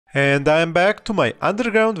And I am back to my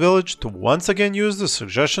underground village to once again use the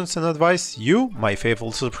suggestions and advice you, my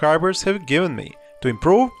faithful subscribers, have given me to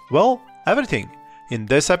improve, well, everything. In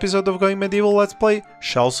this episode of Going Medieval Let's Play,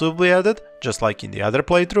 shelves will be added, just like in the other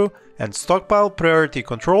playthrough, and stockpile priority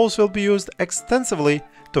controls will be used extensively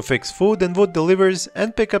to fix food and wood deliveries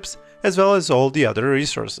and pickups, as well as all the other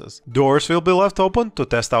resources. Doors will be left open to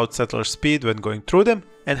test out settler speed when going through them,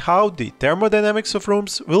 and how the thermodynamics of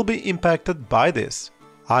rooms will be impacted by this.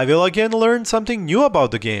 I will again learn something new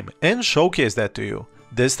about the game and showcase that to you.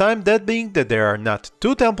 This time that being that there are not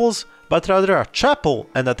two temples, but rather a chapel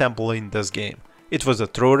and a temple in this game. It was a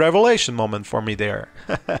true revelation moment for me there.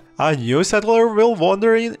 A new settler will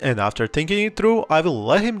wander in, and after thinking it through, I will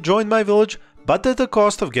let him join my village, but at the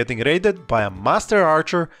cost of getting raided by a master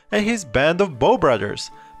archer and his band of bow brothers,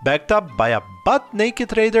 backed up by a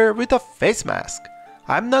butt-naked raider with a face mask.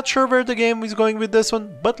 I'm not sure where the game is going with this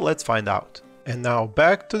one, but let's find out. And now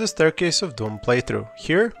back to the Staircase of Doom playthrough.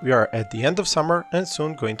 Here we are at the end of summer and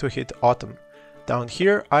soon going to hit autumn. Down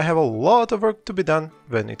here I have a lot of work to be done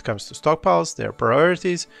when it comes to stockpiles, their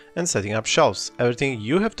priorities, and setting up shelves. Everything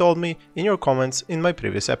you have told me in your comments in my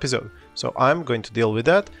previous episode. So I'm going to deal with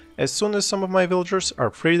that as soon as some of my villagers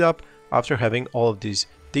are freed up after having all of these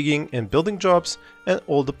digging and building jobs and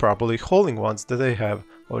all the properly holding ones that I have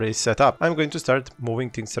already set up. I'm going to start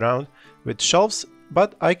moving things around with shelves,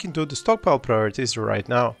 but I can do the stockpile priorities right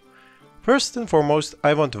now. First and foremost,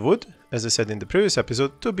 I want wood, as I said in the previous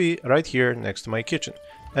episode, to be right here next to my kitchen.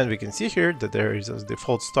 And we can see here that there is a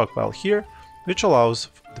default stockpile here, which allows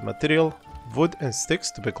the material, wood and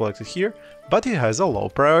sticks to be collected here, but it has a low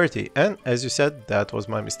priority. And as you said, that was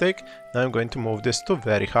my mistake. Now I'm going to move this to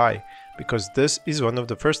very high, because this is one of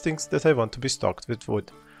the first things that I want to be stocked with wood.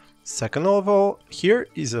 Second of all, here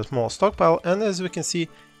is a small stockpile, and as we can see,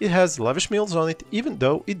 it has lavish meals on it, even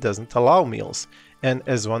though it doesn't allow meals. And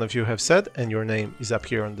as one of you have said, and your name is up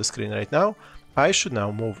here on the screen right now, I should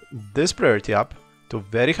now move this priority up to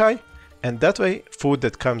very high, and that way food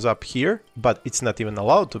that comes up here, but it's not even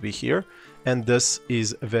allowed to be here, and this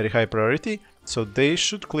is a very high priority, so they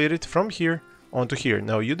should clear it from here onto here.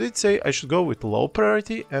 Now you did say I should go with low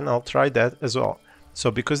priority, and I'll try that as well.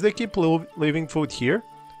 So because they keep leaving food here,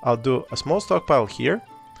 I'll do a small stockpile here,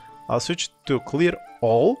 I'll switch to clear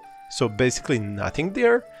all, so basically nothing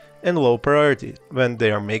there, and low priority. When they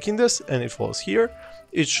are making this and it falls here,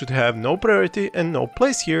 it should have no priority and no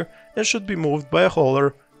place here, and should be moved by a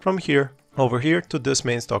hauler from here over here to this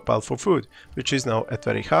main stockpile for food, which is now at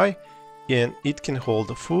very high, and it can hold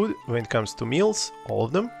the food when it comes to meals, all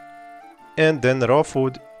of them, and then raw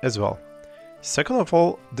food as well. Second of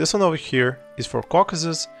all, this one over here is for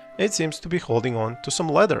caucuses. It seems to be holding on to some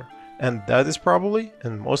leather, and that is probably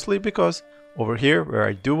and mostly because over here where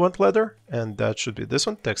I do want leather, and that should be this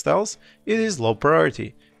one, textiles, it is low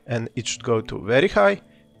priority and it should go to very high,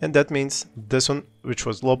 and that means this one, which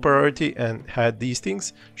was low priority and had these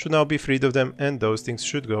things, should now be freed of them, and those things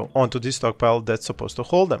should go onto the stockpile that's supposed to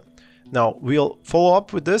hold them. Now we'll follow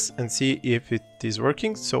up with this and see if it is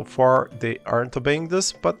working. So far they aren't obeying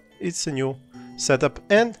this, but it's a new setup,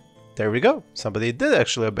 and there we go, somebody did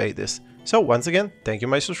actually obey this. So once again, thank you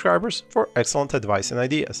my subscribers for excellent advice and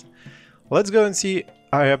ideas. Let's go and see.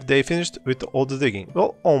 I have they finished with all the digging.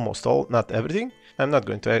 Well, almost all, not everything. I'm not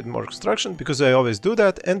going to add more construction because I always do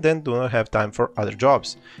that and then do not have time for other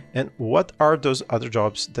jobs. And what are those other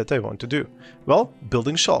jobs that I want to do? Well,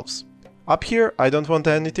 building shelves. Up here I don't want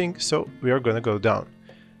anything, so we are gonna go down.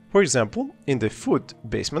 For example, in the food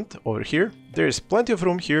basement over here, there is plenty of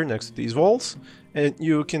room here next to these walls, and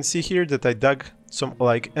you can see here that I dug some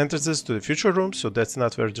like entrances to the future rooms, so that's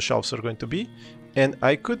not where the shelves are going to be. And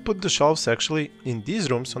I could put the shelves actually in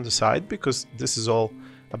these rooms on the side, because this is all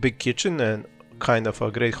a big kitchen and kind of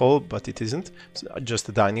a great hall, but it isn't, it's just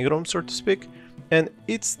a dining room so to speak. And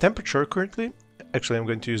its temperature currently, actually I'm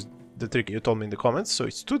going to use the trick you told me in the comments, so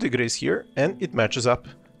it's 2 degrees here, and it matches up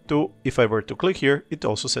to, if I were to click here, it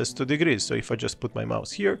also says 2 degrees. So if I just put my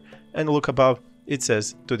mouse here and look above, it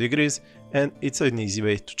says 2 degrees, and it's an easy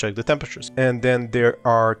way to check the temperatures. And then there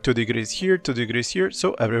are 2 degrees here, 2 degrees here,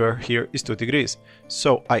 so everywhere here is 2 degrees.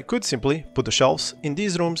 So I could simply put the shelves in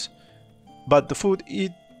these rooms, but the food,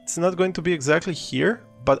 it's not going to be exactly here,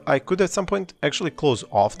 but I could at some point actually close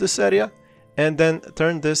off this area and then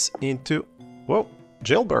turn this into, whoa,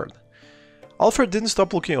 jailbird. Alfred didn't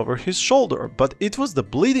stop looking over his shoulder, but it was the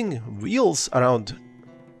bleeding wheels around...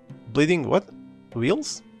 Bleeding what?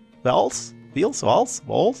 Wheels? Walls? Wheels?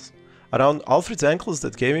 Walls? Around Alfred's ankles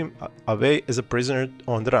that gave him away as a prisoner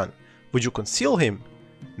on the run. Would you conceal him?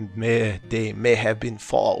 They may have been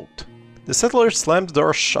fogged. The settlers slammed the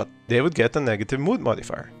door shut. They would get a negative mood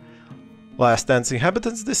modifier. Last 10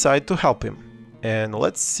 inhabitants decide to help him. And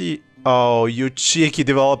let's see. Oh, you cheeky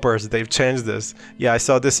developers, they've changed this. Yeah, I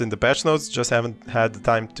saw this in the patch notes, just haven't had the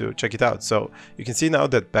time to check it out. So you can see now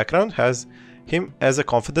that background has him as a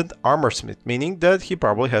confident armor smith, meaning that he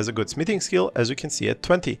probably has a good smithing skill, as you can see at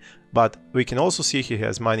 20. But we can also see he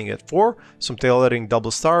has mining at 4, some tailoring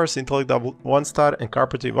double stars, intellect double 1 star, and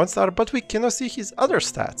carpentry 1 star, but we cannot see his other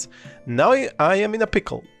stats. Now I am in a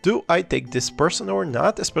pickle. Do I take this person or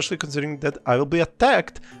not, especially considering that I will be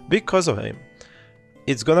attacked because of him?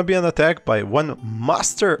 It's gonna be an attack by 1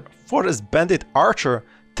 Master Forest Bandit Archer,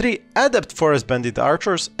 3 Adept Forest Bandit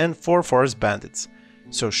Archers, and 4 Forest Bandits.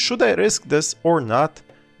 So should I risk this or not,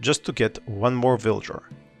 just to get 1 more villager?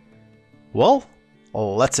 Well,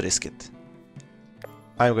 let's risk it.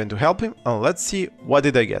 I'm going to help him, and let's see what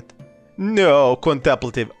did I get. No,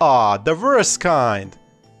 contemplative. The worst kind.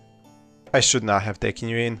 I should not have taken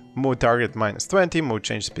you in. Mood target -20, mood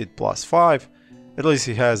change speed +5. At least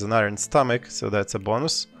he has an iron stomach, so that's a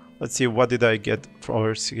bonus. Let's see, what did I get for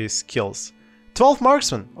his skills? 12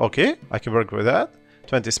 marksman. Okay, I can work with that.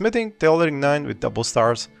 20 smithing, tailoring 9 with double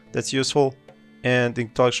stars. That's useful. And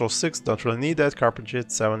intellectual 6, don't really need that. Carpentry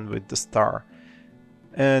at 7 with the star.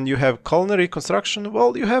 And you have culinary construction.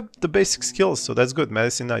 Well, you have the basic skills, so that's good.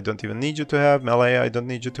 Medicine, I don't even need you to have. Melee, I don't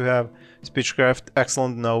need you to have. Speechcraft,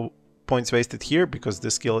 excellent. No points wasted here because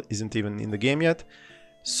this skill isn't even in the game yet.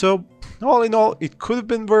 So, all in all, it could have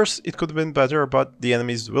been worse, it could have been better, but the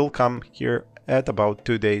enemies will come here at about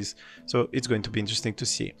 2 days, so it's going to be interesting to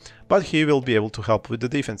see. But he will be able to help with the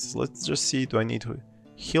defenses. Let's just see, do I need to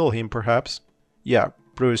heal him perhaps? Yeah,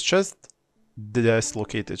 bruised chest,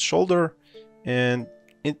 dislocated shoulder, and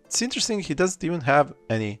it's interesting, he doesn't even have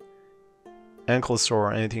any ankles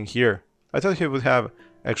or anything here. I thought he would have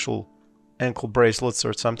actual ankle bracelets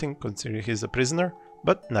or something, considering he's a prisoner,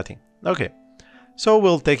 but nothing. Okay. So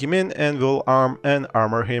we'll take him in and we'll arm and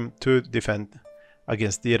armor him to defend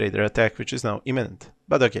against the raider attack, which is now imminent.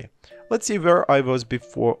 But okay, let's see where I was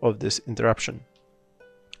before of this interruption.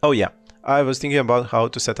 Oh yeah, I was thinking about how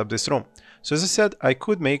to set up this room. So as I said, I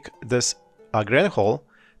could make this a grand hall,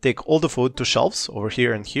 take all the food to shelves over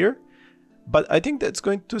here and here, but I think that's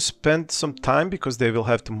going to spend some time because they will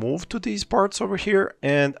have to move to these parts over here,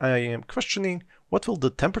 and I am questioning what will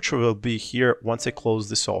the temperature will be here once I close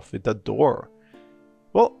this off with that door.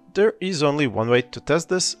 Well, there is only one way to test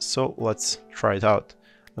this, so let's try it out.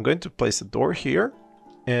 I'm going to place a door here,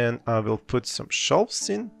 and I will put some shelves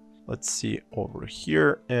in. Let's see over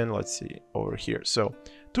here, and let's see over here. So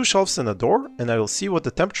 2 shelves and a door, and I will see what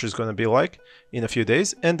the temperature is going to be like in a few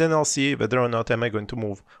days, and then I'll see whether or not am I going to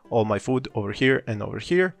move all my food over here and over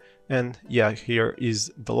here. And yeah, here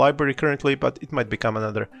is the library currently, but it might become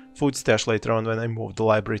another food stash later on when I move the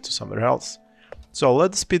library to somewhere else. So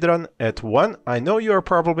let's speedrun at 1. I know you are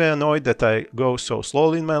probably annoyed that I go so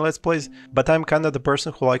slowly in my Let's Plays, but I'm kinda the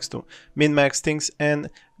person who likes to min-max things, and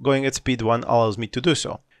going at speed 1 allows me to do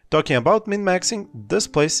so. Talking about min-maxing, this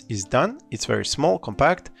place is done. It's very small,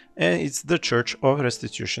 compact, and it's the Church of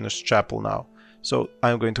Restitutionist Chapel now. So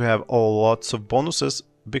I'm going to have lots of bonuses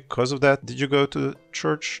because of that. Did you go to the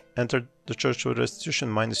church? Enter the Church of Restitution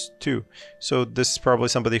 -2. So this is probably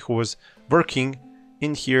somebody who was working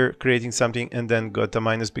in here creating something and then got a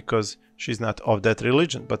minus because she's not of that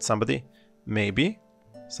religion, but maybe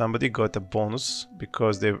somebody got a bonus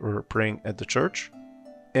because they were praying at the church.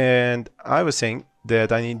 And I was saying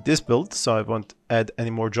that I need this build, so I won't add any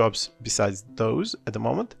more jobs besides those at the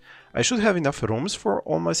moment. I should have enough rooms for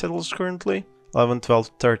all my settlers currently. 11, 12,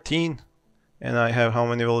 13. And I have how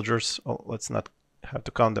many villagers? Oh, let's not have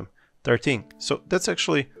to count them. 13. So that's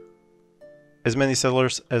actually as many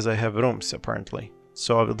settlers as I have rooms apparently.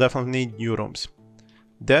 So I will definitely need new rooms.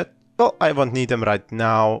 Well, I won't need them right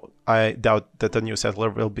now. I doubt that a new settler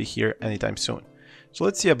will be here anytime soon. So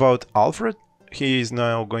let's see about Alfred. He is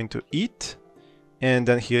now going to eat, and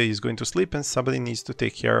then he is going to sleep, and somebody needs to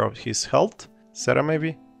take care of his health. Sarah,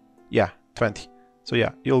 maybe? Yeah, 20. So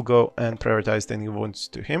yeah, you'll go and prioritize any wounds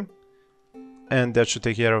to him. And that should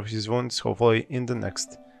take care of his wounds, hopefully in the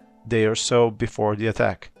next day or so before the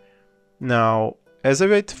attack. Now, as I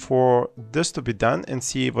wait for this to be done and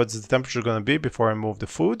see what's the temperature going to be before I move the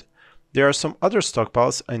food, there are some other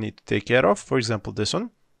stockpiles I need to take care of. For example, this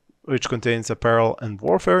one, which contains apparel and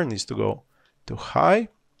warfare, needs to go to high.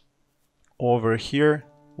 Over here,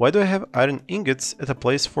 why do I have iron ingots at a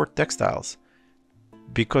place for textiles?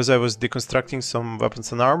 Because I was deconstructing some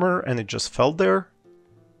weapons and armor and it just fell there.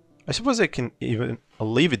 I suppose I can even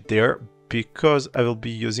leave it there because I will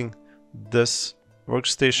be using this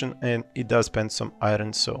workstation and it does spend some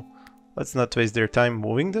iron, so let's not waste their time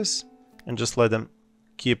moving this and just let them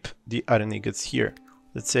keep the iron ingots here.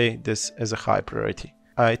 let's say this as a high priority.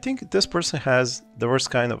 I think this person has the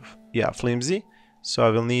worst kind of, yeah, flimsy. So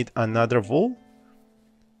I will need another wool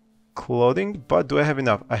clothing, but do I have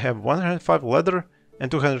enough? I have 105 leather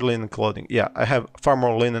and 200 linen clothing. Yeah, I have far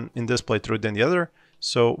more linen in this playthrough than the other.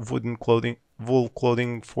 So wool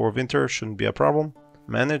clothing for winter shouldn't be a problem.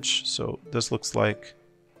 Manage, so this looks like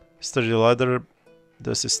sturdy leather,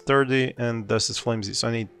 this is sturdy, and this is flimsy, so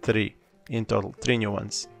I need 3 in total, 3 new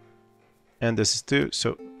ones. And this is 2,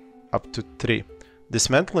 so up to 3.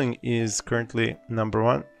 Dismantling is currently number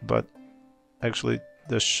 1, but actually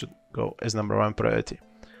this should go as number 1 priority.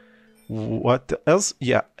 What else?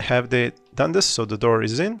 Yeah, have they done this? So the door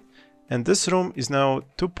is in, and this room is now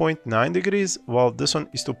 2.9 degrees, while this one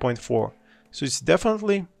is 2.4. So it's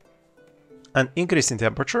definitely an increase in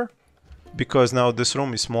temperature, because now this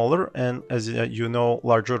room is smaller, and as you know,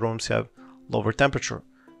 larger rooms have lower temperature.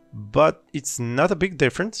 But it's not a big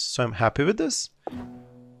difference, so I'm happy with this.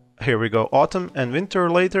 Here we go, autumn and winter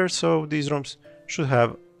later, so these rooms should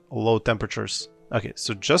have low temperatures. Okay,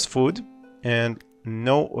 so just food and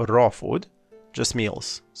no raw food, just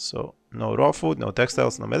meals. So no raw food, no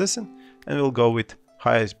textiles, no medicine, and we'll go with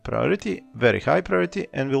highest priority, very high priority,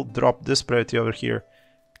 and we'll drop this priority over here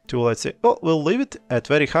to, let's say, well, we'll leave it at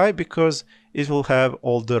very high because it will have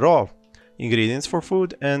all the raw ingredients for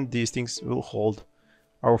food, and these things will hold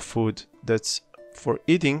our food that's for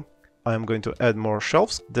eating. I'm going to add more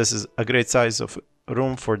shelves. This is a great size of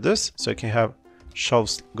room for this, so I can have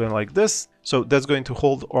shelves going like this. So that's going to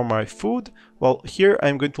hold all my food. Well, here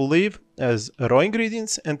I'm going to leave as raw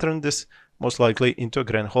ingredients and turn this most likely into a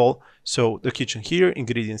grand hall. So the kitchen here,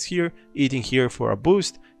 ingredients here, eating here for a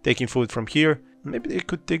boost, taking food from here. Maybe they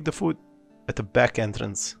could take the food at the back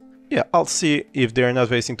entrance. Yeah, I'll see if they're not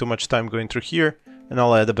wasting too much time going through here, and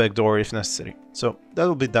I'll add a back door if necessary. So that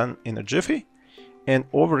will be done in a jiffy. And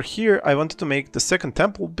over here, I wanted to make the second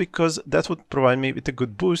temple because that would provide me with a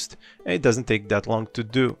good boost, and it doesn't take that long to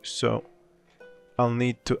do. So I'll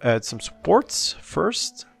need to add some supports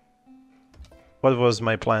first. What was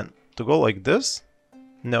my plan? To go like this?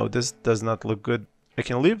 No, this does not look good. I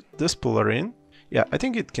can leave this pillar in. Yeah, I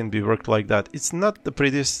think it can be worked like that. It's not the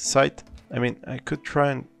prettiest site. I mean, I could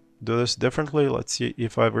try and do this differently. Let's see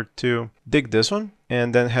if I were to dig this one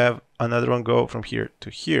and then have another one go from here to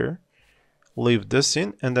here. Leave this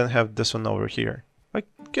in and then have this one over here. I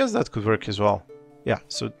guess that could work as well. Yeah,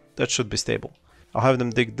 so that should be stable. I'll have them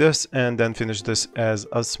dig this and then finish this as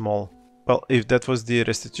a small... Well, if that was the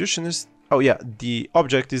restitutionist... Oh yeah, the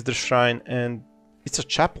object is the shrine and it's a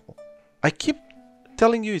chapel. I keep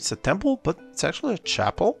telling you it's a temple, but it's actually a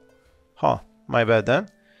chapel. Huh, my bad then.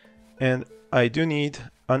 And I do need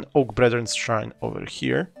an Oak Brethren's shrine over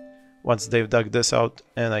here. Once they've dug this out,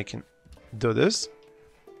 and I can do this.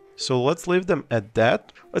 So let's leave them at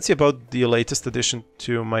that. Let's see about the latest addition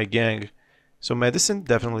to my gang. So medicine,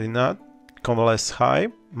 definitely not. Convalesce high.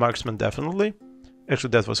 Marksman, definitely.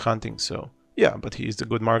 Actually, that was hunting, so... Yeah, but he is a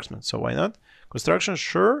good marksman, so why not? Construction,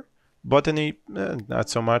 sure. Botany, not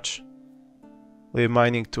so much. Leave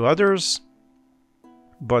mining to others.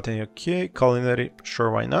 Botany, okay. Culinary,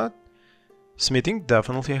 sure, why not? Smithing,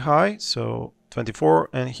 definitely high, so 24,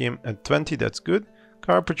 and him at 20, that's good.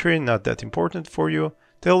 Carpentry, not that important for you.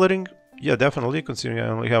 Tailoring, yeah, definitely, considering I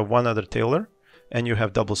only have one other tailor, and you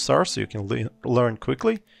have double stars, so you can learn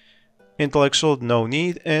quickly. Intellectual, no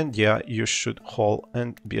need, and yeah, you should haul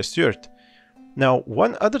and be a steward. Now,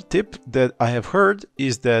 one other tip that I have heard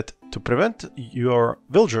is that to prevent your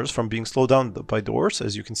villagers from being slowed down by doors,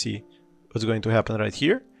 as you can see what's going to happen right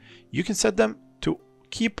here, you can set them to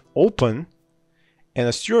keep open, and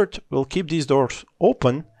a steward will keep these doors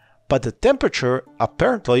open, but the temperature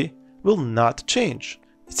apparently will not change.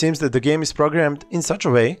 It seems that the game is programmed in such a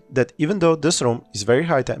way that even though this room is very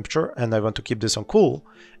high temperature and I want to keep this on cool,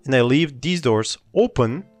 and I leave these doors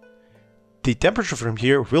open, the temperature from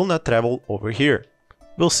here will not travel over here.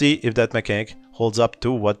 We'll see if that mechanic holds up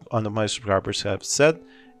to what one of my subscribers have said,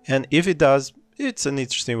 and if it does, it's an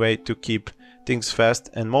interesting way to keep things fast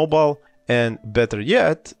and mobile. And better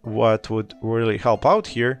yet, what would really help out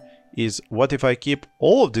here is what if I keep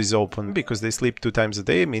all of these open, because they sleep 2 times a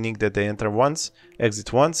day, meaning that they enter once,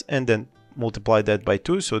 exit once, and then multiply that by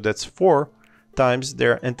 2, so that's 4 times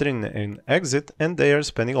they're entering and exit, and they are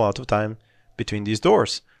spending a lot of time between these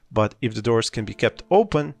doors. But if the doors can be kept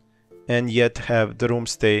open and yet have the room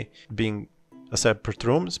stay being a separate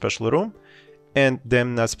room, special room, and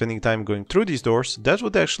them not spending time going through these doors, that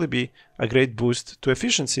would actually be a great boost to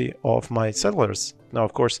efficiency of my settlers. Now,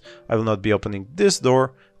 of course, I will not be opening this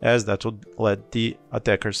door, as that would let the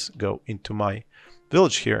attackers go into my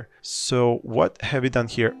village here. So what have we done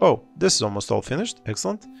here? Oh, this is almost all finished.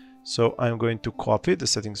 Excellent. So I'm going to copy the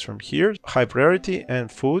settings from here, high priority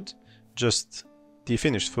and food, just the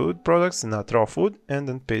finished food products, not raw food, and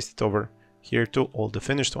then paste it over here to all the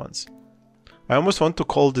finished ones. I almost want to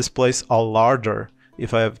call this place a larder,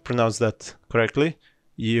 if I have pronounced that correctly.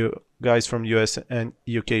 You guys from US and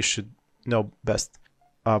UK should know best.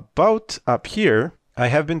 About up here, I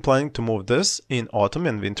have been planning to move this in autumn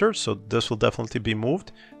and winter, so this will definitely be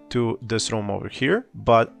moved to this room over here.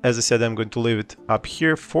 But as I said, I'm going to leave it up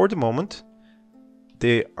here for the moment.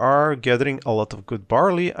 They are gathering a lot of good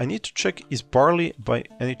barley. I need to check, is barley by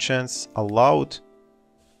any chance allowed?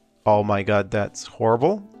 Oh my god, that's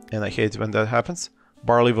horrible, and I hate when that happens.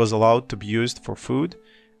 Barley was allowed to be used for food,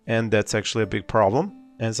 and that's actually a big problem,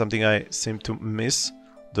 and something I seem to miss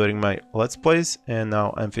during my Let's Plays, and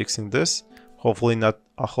now I'm fixing this. Hopefully not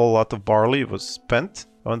a whole lot of barley was spent.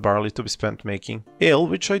 I want barley to be spent making ale,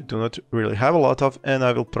 which I do not really have a lot of, and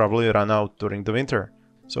I will probably run out during the winter.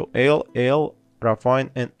 So ale, rough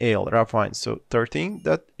wine, and ale, rough wine. So 13,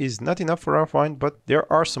 that is not enough for rough wine, but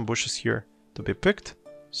there are some bushes here to be picked.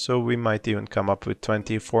 So we might even come up with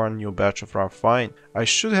 20 for a new batch of rough wine. I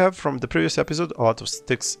should have from the previous episode a lot of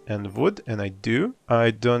sticks and wood, and I do.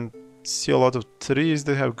 I don't see a lot of trees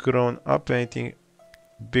that have grown up anything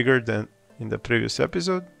bigger than in the previous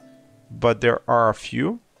episode, but there are a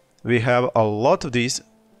few. We have a lot of these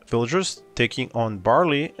villagers taking on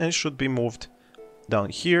barley and should be moved down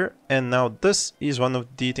here, and now this is one of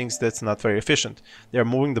the things that's not very efficient. They're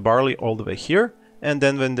moving the barley all the way here, and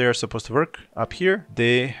then when they're supposed to work up here,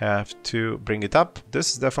 they have to bring it up.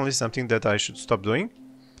 This is definitely something that I should stop doing,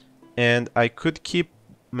 and I could keep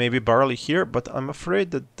maybe barley here, but I'm afraid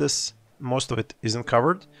that this, most of it isn't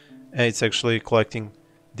covered, and it's actually collecting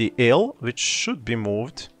the ale, which should be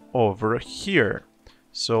moved over here.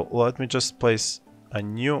 So let me just place a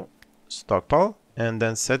new stockpile and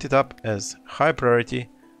then set it up as high priority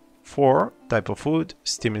for type of food,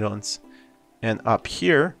 stimulants, and up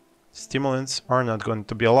here stimulants are not going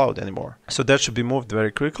to be allowed anymore. So that should be moved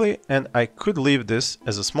very quickly, and I could leave this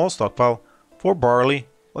as a small stockpile for barley.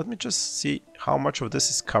 Let me just see how much of this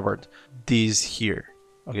is covered. These here.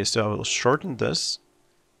 Okay, so I will shorten this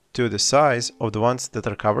to the size of the ones that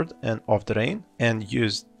are covered and of the rain, and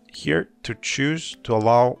use here to choose to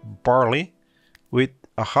allow barley with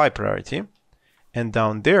a high priority. And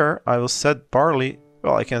down there I will set barley,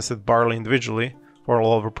 well, I can set barley individually for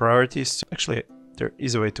lower priorities. So actually there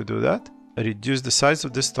is a way to do that. I reduce the size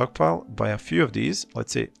of this stockpile by a few of these,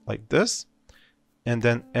 let's say like this, and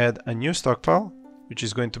then add a new stockpile which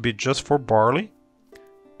is going to be just for barley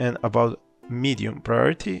and about medium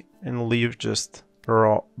priority, and leave just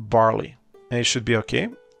raw barley, and it should be okay.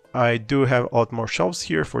 I do have a lot more shelves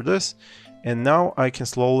here for this, and now I can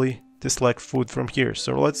slowly deselect food from here.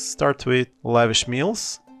 So let's start with lavish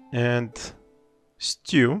meals and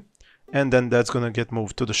stew, and then that's gonna get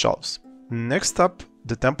moved to the shelves. Next up,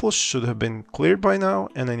 the temple should have been cleared by now,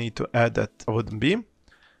 and I need to add that wooden beam,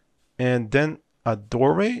 and then a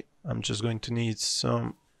doorway. I'm just going to need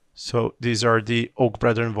some, so these are the Oak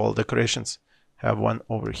Brethren wall decorations. Have one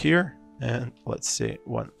over here, and let's say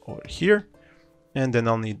one over here, and then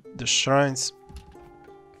I'll need the shrines.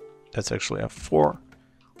 That's actually a 4.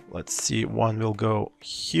 Let's see, one will go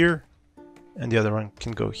here and the other one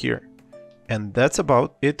can go here, and that's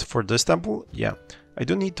about it for this temple. Yeah, I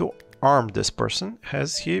do need to arm this person.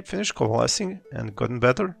 Has he finished convalescing and gotten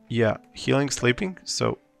better? Yeah, healing, sleeping,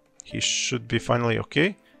 so he should be finally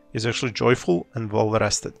okay. He's actually joyful and well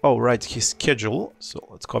rested. Oh right, his schedule, so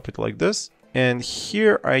let's copy it like this. And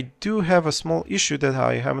here I do have a small issue that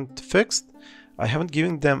I haven't fixed. I haven't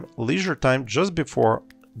given them leisure time just before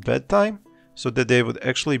bedtime, so that they would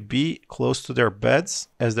actually be close to their beds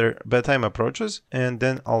as their bedtime approaches. And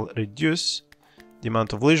then I'll reduce the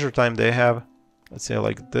amount of leisure time they have, let's say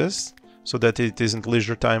like this, so that it isn't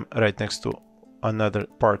leisure time right next to another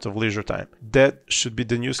part of leisure time. That should be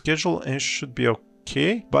the new schedule and should be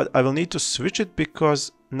okay, but I will need to switch it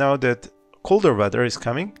because now that colder weather is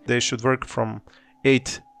coming, they should work from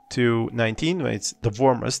 8 to 19 when it's the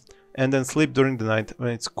warmest, and then sleep during the night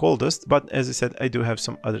when it's coldest. But as I said, I do have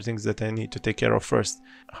some other things that I need to take care of first.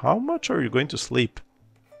 How much are you going to sleep?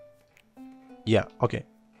 Yeah, okay.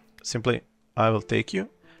 Simply, I will take you,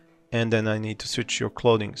 and then I need to switch your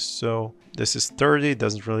clothing. So this is 30,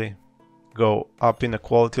 doesn't really go up in the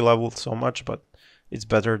quality level so much, but it's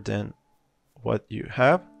better than what you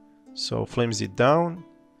have. So flimsy down,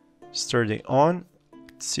 sturdy on.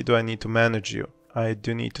 Let's see, do I need to manage you? I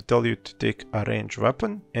do need to tell you to take a ranged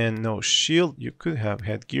weapon and no shield. You could have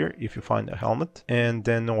headgear if you find a helmet, and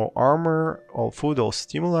then no armor, all food, all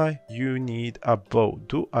stimuli. You need a bow.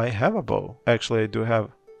 Do I have a bow? Actually, I do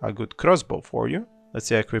have a good crossbow for you. Let's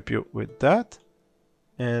say I equip you with that.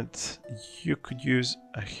 And you could use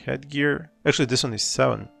a headgear. Actually, this one is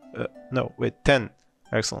 7. No, wait, 10.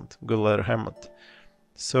 Excellent. Good leather helmet.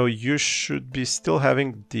 So you should be still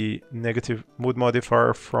having the negative mood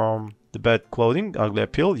modifier from the bad clothing, ugly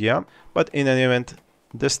appeal, yeah. But in any event,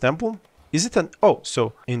 this temple, is it an... Oh,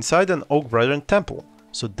 so inside an Oak Brethren temple.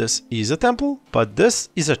 So this is a temple, but this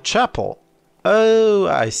is a chapel. Oh,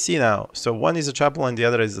 I see now. So one is a chapel and the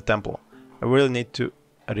other is a temple. I really need to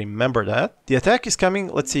remember that. The attack is coming,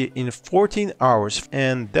 let's see, in 14 hours.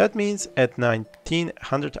 And that means at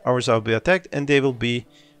 1900 hours I'll be attacked and they will be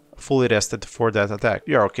fully rested for that attack.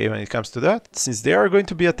 You're okay when it comes to that. Since they are going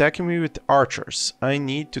to be attacking me with archers, I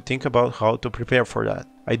need to think about how to prepare for that.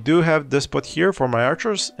 I do have this spot here for my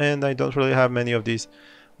archers and I don't really have many of these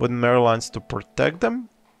wooden Marylines to protect them.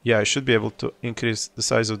 Yeah, I should be able to increase the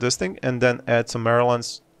size of this thing and then add some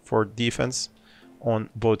Marylines for defense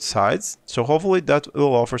on both sides. So hopefully that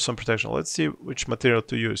will offer some protection. Let's see which material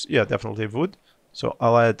to use. Yeah, definitely wood. So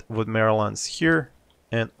I'll add wood Marylines here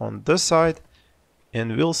and on this side.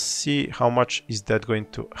 And we'll see how much is that going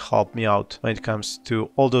to help me out when it comes to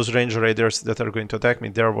all those range raiders that are going to attack me.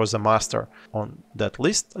 There was a master on that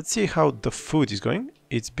list. Let's see how the food is going.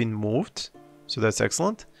 It's been moved, so that's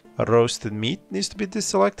excellent. A roasted meat needs to be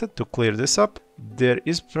deselected to clear this up. There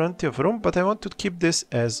is plenty of room, but I want to keep this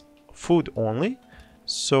as food only.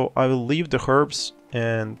 So I will leave the herbs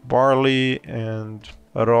and barley and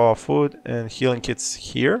raw food and healing kits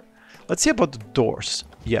here. Let's see about the doors.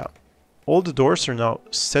 Yeah. All the doors are now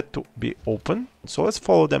set to be open. So let's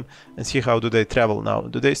follow them and see how do they travel now.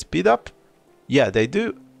 Do they speed up? Yeah, they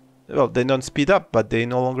do. Well, they don't speed up, but they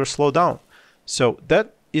no longer slow down. So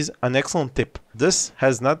that is an excellent tip. This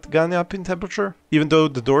has not gone up in temperature, even though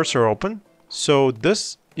the doors are open. So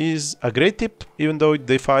this is a great tip, even though it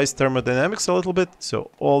defies thermodynamics a little bit.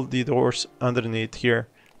 So all the doors underneath here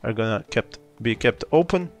are gonna be kept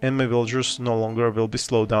open, and my villagers no longer will be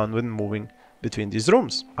slowed down when moving between these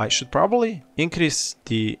rooms. I should probably increase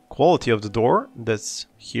the quality of the door that's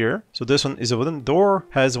here. So this one is a wooden door,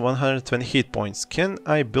 has 120 hit points. Can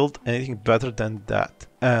I build anything better than that?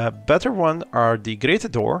 A better one are the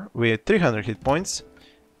grated door with 300 hit points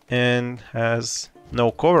and has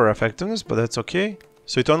no cover effectiveness, but that's okay.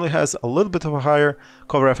 So it only has a little bit of a higher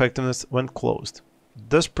cover effectiveness when closed.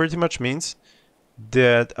 This pretty much means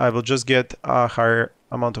that I will just get a higher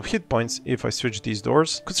amount of hit points if I switch these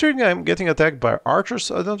doors. Considering I'm getting attacked by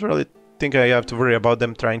archers, I don't really think I have to worry about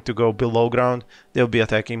them trying to go below ground. They'll be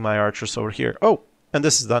attacking my archers over here. Oh, and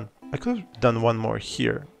this is done. I could have done one more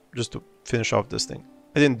here just to finish off this thing.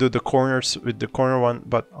 I didn't do the corners with the corner one,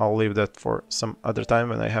 but I'll leave that for some other time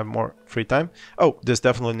when I have more free time. Oh, this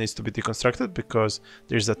definitely needs to be deconstructed because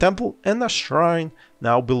there's a temple and a shrine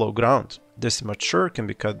now below ground. This mature can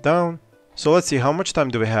be cut down. So let's see, how much time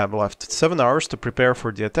do we have left? 7 hours to prepare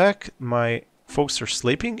for the attack. My folks are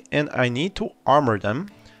sleeping and I need to armor them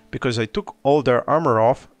because I took all their armor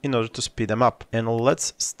off in order to speed them up. And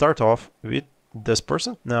let's start off with this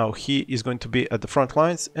person. Now he is going to be at the front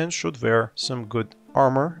lines and should wear some good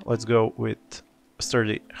armor. Let's go with a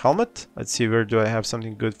sturdy helmet. Let's see, where do I have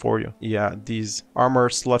something good for you? Yeah, these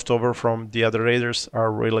armors left over from the other raiders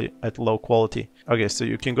are really at low quality. Okay, so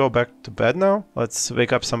you can go back to bed now. Let's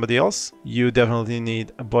wake up somebody else. You definitely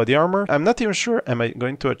need a body armor. I'm not even sure am I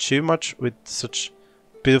going to achieve much with such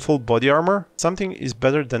beautiful body armor. Something is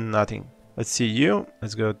better than nothing. Let's see you.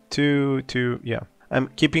 Let's go to yeah. I'm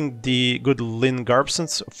keeping the good Lin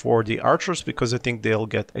Garbsons for the archers because I think they'll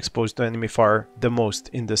get exposed to enemy fire the most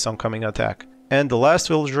in this oncoming attack. And the last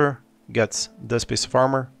villager gets this piece of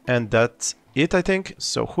armor, and that's it, I think.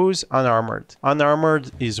 So who's unarmored?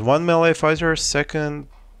 Unarmored is one melee fighter, second,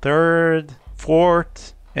 third,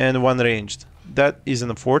 fourth, and one ranged. That is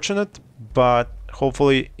unfortunate, but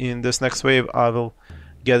hopefully in this next wave I will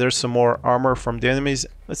gather some more armor from the enemies.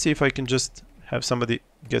 Let's see if I can just have somebody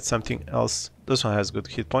get something else. This one has good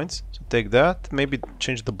hit points, so take that. Maybe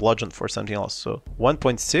change the bludgeon for something else. So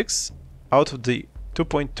 1.6 out of the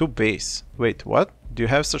 2.2 base. Wait, what? Do you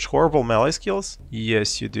have such horrible melee skills?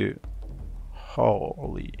 Yes, you do.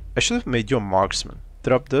 Holy. I should have made you a marksman.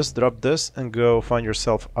 Drop this, and go find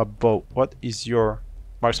yourself a bow. What is your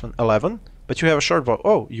marksman? 11? But you have a short bow.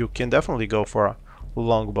 Oh, you can definitely go for a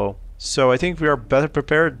long bow. So I think we are better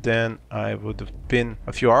prepared than I would have been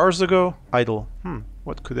a few hours ago. Idle.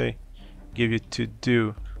 What could I give you to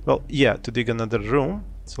do? Well, yeah, to dig another room.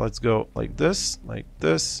 So let's go like this,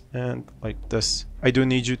 and like this. I do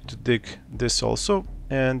need you to dig this also,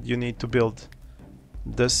 and you need to build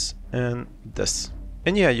this and this.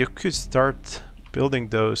 And yeah, you could start building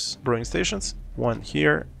those brewing stations. One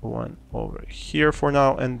here, one over here for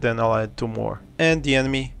now, and then I'll add 2 more. And the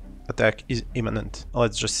enemy attack is imminent.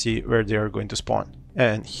 Let's just see where they are going to spawn.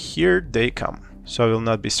 And here they come. So I will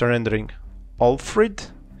not be surrendering Alfred,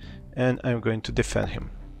 and I'm going to defend him.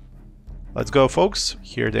 Let's go, folks.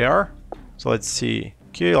 Here they are. So let's see.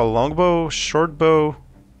 Okay, a longbow, short bow,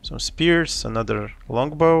 some spears, another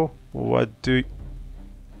longbow.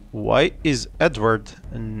 Why is Edward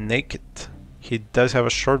naked? He does have a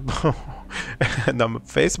short bow and a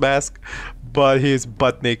face mask, but he's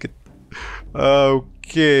butt naked.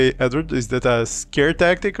 Okay, Edward, is that a scare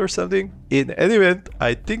tactic or something? In any event,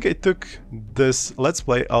 I think I took this Let's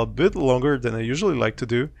Play a bit longer than I usually like to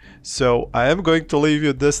do, so I am going to leave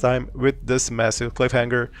you this time with this massive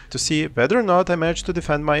cliffhanger to see whether or not I managed to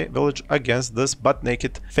defend my village against this butt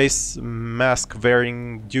naked face mask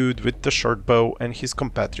wearing dude with the short bow and his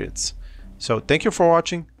compatriots. So thank you for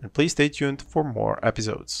watching, and please stay tuned for more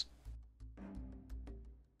episodes.